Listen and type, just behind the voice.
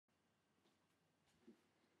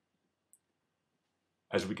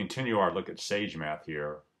As we continue our look at sagemath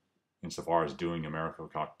here, insofar as doing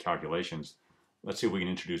numerical calculations, let's see if we can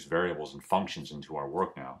introduce variables and functions into our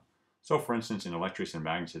work now. So for instance, in electricity and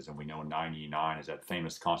magnetism, we know 9E9 is that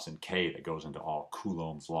famous constant K that goes into all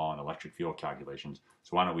Coulomb's law and electric field calculations.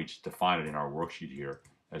 So why don't we just define it in our worksheet here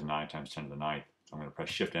as 9 times 10 to the ninth. So I'm going to press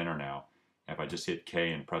Shift-Enter now. And if I just hit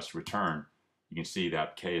K and press Return, you can see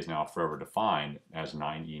that K is now forever defined as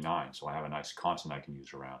 9E9. So I have a nice constant I can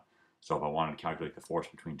use around. So if I wanted to calculate the force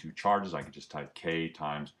between two charges, I could just type K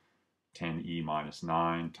times 10e minus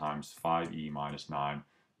 9 times 5e minus 9.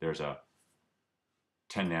 There's a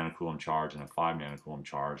 10 nanocoulomb charge and a 5 nanocoulomb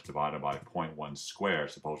charge divided by 0.1 squared,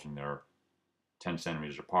 supposing they're 10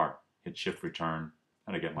 centimeters apart. Hit Shift Return,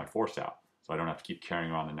 and I get my force out. So I don't have to keep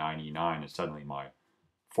carrying around the 9e9, and suddenly my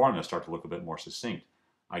formulas start to look a bit more succinct.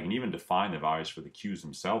 I can even define the values for the Q's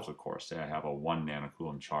themselves, of course. Say I have a 1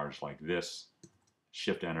 nanocoulomb charge like this,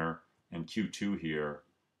 Shift-Enter, and Q2 here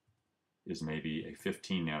is maybe a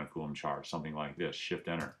 15 nanocoulomb charge, something like this,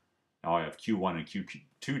 Shift-Enter. Now I have Q1 and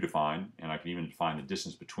Q2 defined, and I can even define the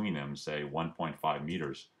distance between them, say 1.5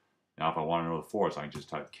 meters. Now if I want to know the force, I can just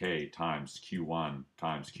type K times Q1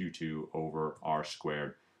 times Q2 over R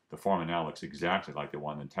squared. The formula now looks exactly like the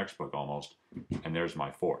one in the textbook almost, and there's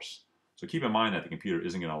my force. So keep in mind that the computer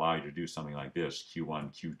isn't going to allow you to do something like this,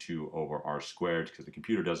 Q1, Q2 over R squared, because the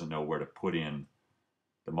computer doesn't know where to put in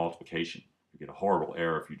the multiplication. You get a horrible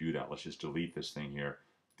error if you do that. Let's just delete this thing here,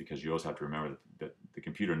 because you always have to remember that the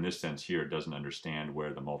computer in this sense here doesn't understand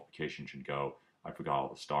where the multiplication should go. I forgot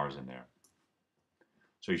all the stars in there.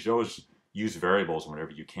 So you should always use variables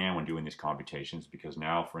whenever you can when doing these computations, because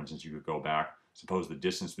now, for instance, you could go back, suppose the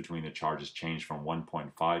distance between the charges changed from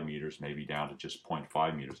 1.5 meters maybe down to just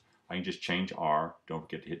 0.5 meters. I can just change R, don't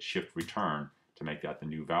forget to hit Shift Return to make that the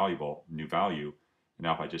new value. And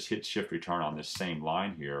now if I just hit Shift Return on this same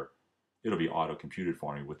line here, it'll be auto-computed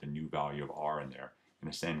for me with the new value of R in there. And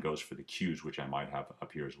the same goes for the Q's, which I might have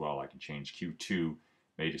up here as well. I can change Q2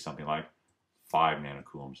 maybe to something like 5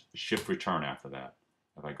 nanocoulombs. Shift Return after that.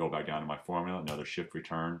 If I go back down to my formula, another Shift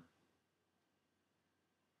Return,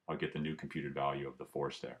 I'll get the new computed value of the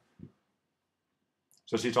force there.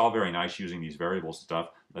 So see, it's all very nice using these variables and stuff.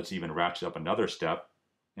 Let's even ratchet up another step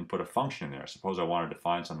and put a function in there. Suppose I wanted to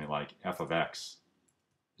find something like f of x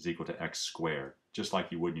is equal to x squared, just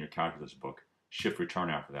like you would in your calculus book. Shift Return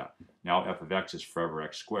after that. Now f of x is forever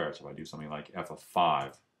x squared. So if I do something like f of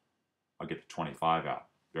 5, I'll get the 25 out.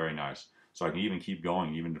 Very nice. So I can even keep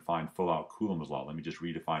going, even define full-out Coulomb's law. Let me just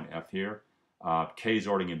redefine f here. K is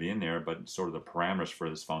already going to be in there, but sort of the parameters for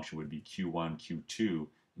this function would be Q1, Q2,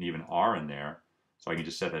 and even R in there. So I can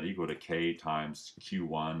just set that equal to K times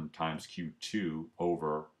Q1 times Q2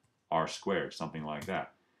 over R squared, something like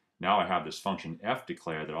that. Now I have this function f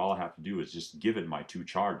declared that all I have to do is just give it my two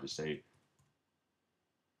charges, say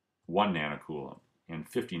 1 nanocoulomb and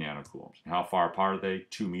 50 nanocoulombs. And how far apart are they?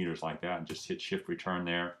 2 meters like that, and just hit Shift Return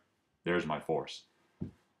there. There's my force.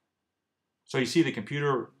 So you see the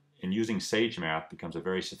computer in using sagemath becomes a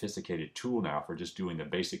very sophisticated tool now for just doing the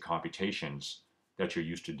basic computations that you're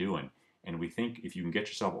used to doing. And we think if you can get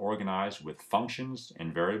yourself organized with functions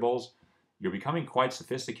and variables, you're becoming quite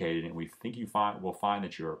sophisticated, and we think you will find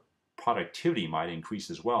that your productivity might increase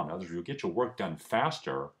as well. In other words, you'll get your work done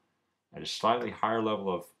faster at a slightly higher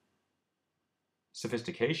level of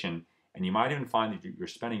sophistication, and you might even find that you're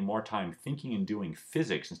spending more time thinking and doing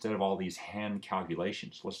physics instead of all these hand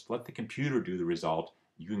calculations. Let's let the computer do the result.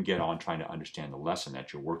 You can get on trying to understand the lesson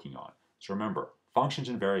that you're working on. So remember, functions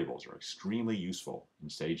and variables are extremely useful in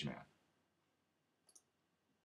sagemath.